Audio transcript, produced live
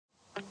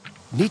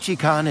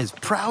Nichicon is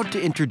proud to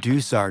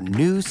introduce our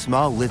new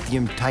small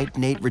lithium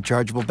titanate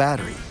rechargeable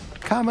battery,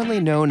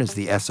 commonly known as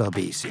the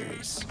SLB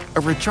series.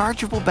 A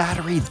rechargeable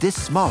battery this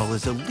small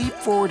is a leap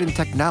forward in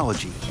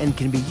technology and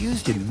can be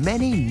used in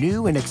many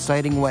new and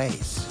exciting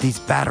ways. These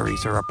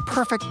batteries are a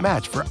perfect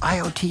match for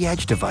IoT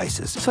edge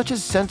devices, such as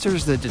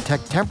sensors that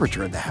detect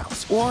temperature in the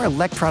house, or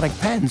electronic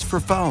pens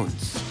for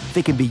phones.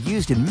 They can be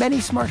used in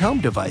many smart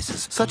home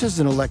devices, such as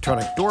an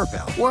electronic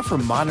doorbell, or for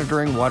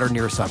monitoring water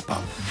near a sump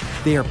pump.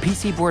 They are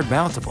PC board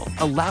mountable,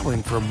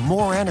 allowing for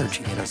more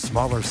energy in a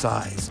smaller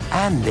size.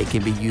 And they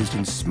can be used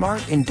in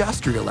smart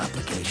industrial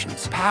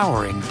applications,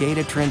 powering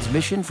data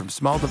transmission from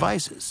small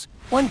devices.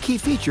 One key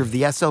feature of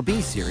the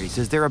SLB series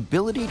is their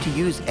ability to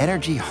use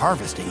energy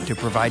harvesting to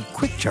provide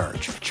quick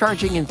charge,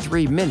 charging in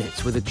 3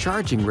 minutes with a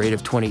charging rate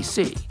of 20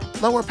 C.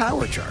 Lower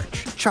power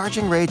charge,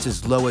 charging rates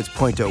as low as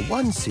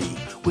 0.01 C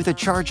with a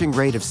charging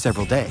rate of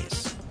several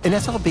days. An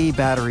SLB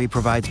battery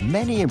provides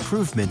many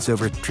improvements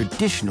over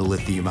traditional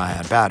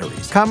lithium-ion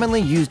batteries,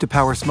 commonly used to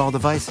power small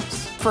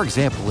devices. For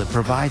example, it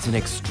provides an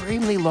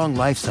extremely long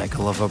life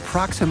cycle of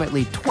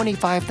approximately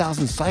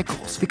 25,000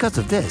 cycles. Because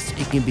of this,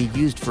 it can be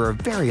used for a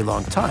very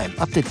long time,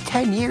 up to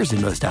 10 years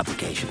in most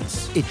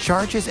applications. It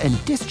charges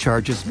and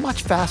discharges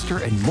much faster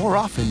and more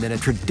often than a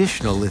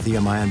traditional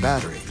lithium-ion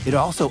battery. It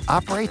also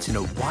operates in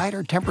a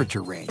wider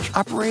temperature range,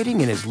 operating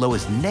in as low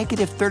as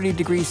 -30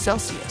 degrees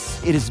Celsius.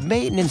 It is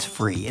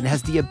maintenance-free and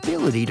has the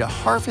ability to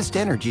harvest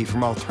energy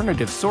from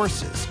alternative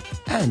sources,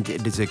 and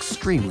it is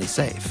extremely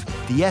safe.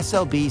 The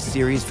SLB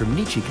series from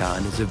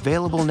Nichicon is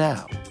available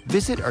now.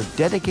 Visit our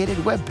dedicated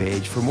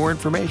webpage for more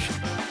information.